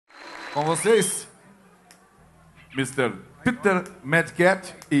Com vocês, Mr. Peter,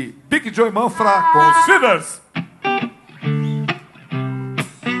 Madcat e Big Joy Manfra com os Feeders.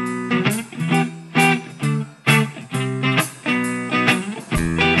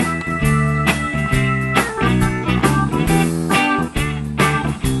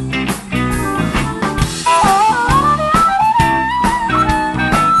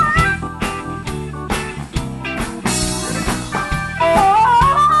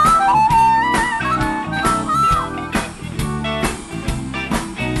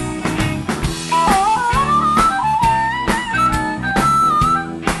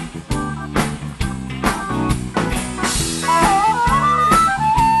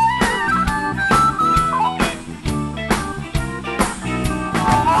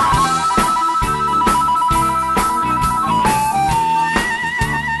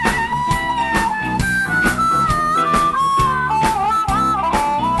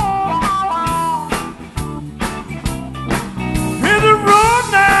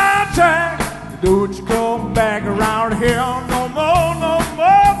 Don't you come back around here no more, no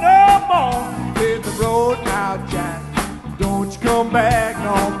more, no more. Hit the road now, Jack. Don't you come back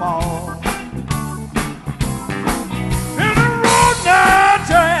no more. Hit the road now,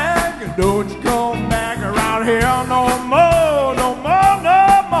 Jack. Don't you come back around here no more, no more,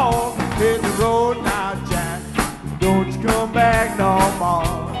 no more. Hit the road now, Jack. Don't you come back no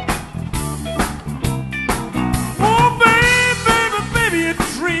more. Oh, baby, you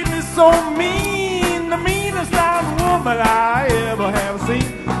treat me so mean, the meanest woman I ever have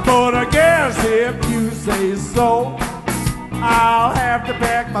seen. But I guess if you say so, I'll have to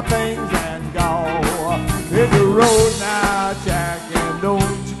pack my things and go. Hit the road now, Jack, and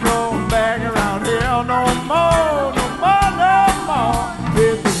don't you come back around here no more, no more, no more.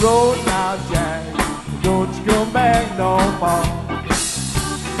 Hit the road now, Jack, don't you come back no more.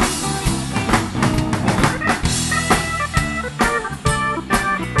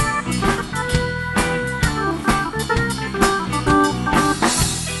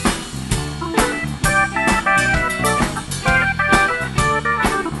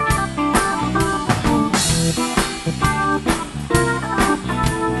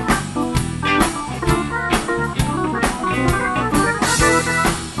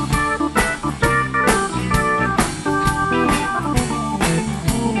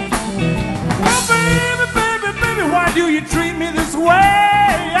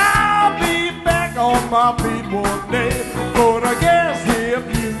 My feet one day, but I guess if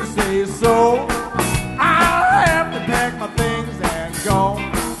you say so, I'll have to pack my things and go.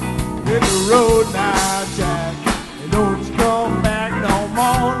 Hit the road now, Jack, and don't you come back no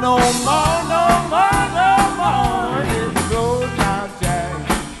more, no more, no more, no more. Hit the road now, Jack,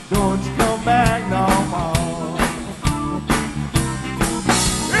 don't you come back no more.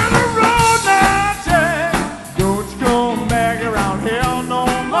 Hit the road now, Jack, don't you come back around here no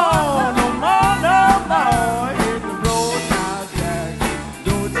more, no more, no more. Hit the road now, Jack,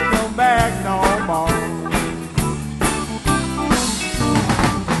 don't you come back no more.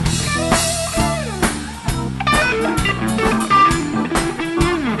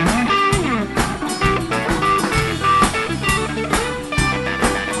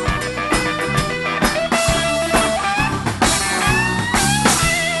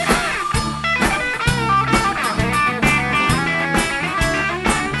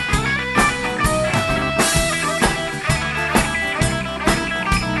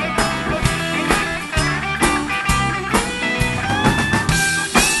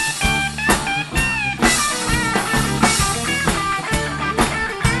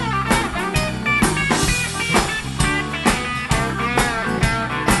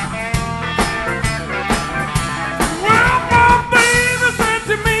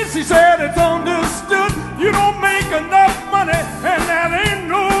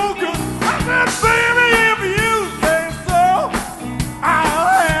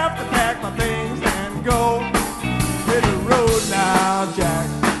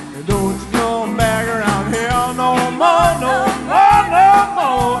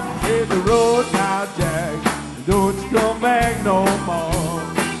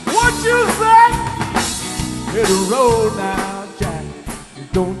 Hit the road now, Jack.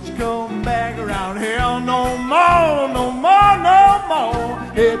 Don't you come back around here no more, no more, no more.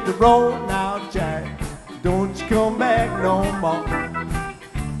 Hit the road now, Jack. Don't you come back no more.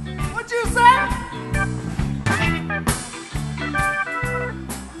 What you say?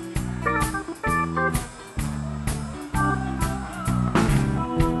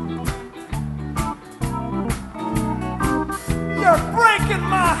 You're breaking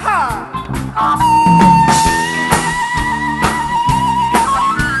my heart.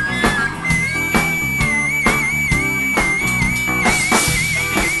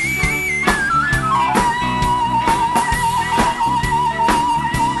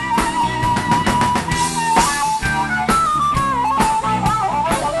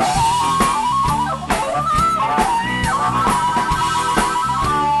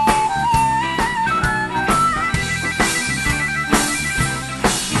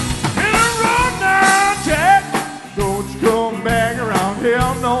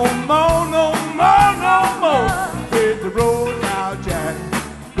 Brazil no more, no more, no more. Hit the road now, Jack.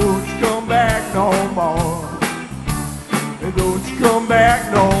 Don't you come back no more. And don't you come back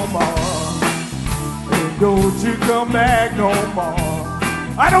no more. And don't you come back no more.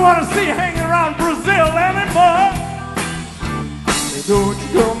 I don't want to see you hanging around Brazil anymore. And don't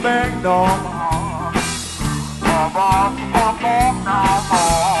you come back no more. No more, no more, no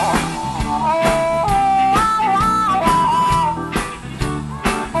more.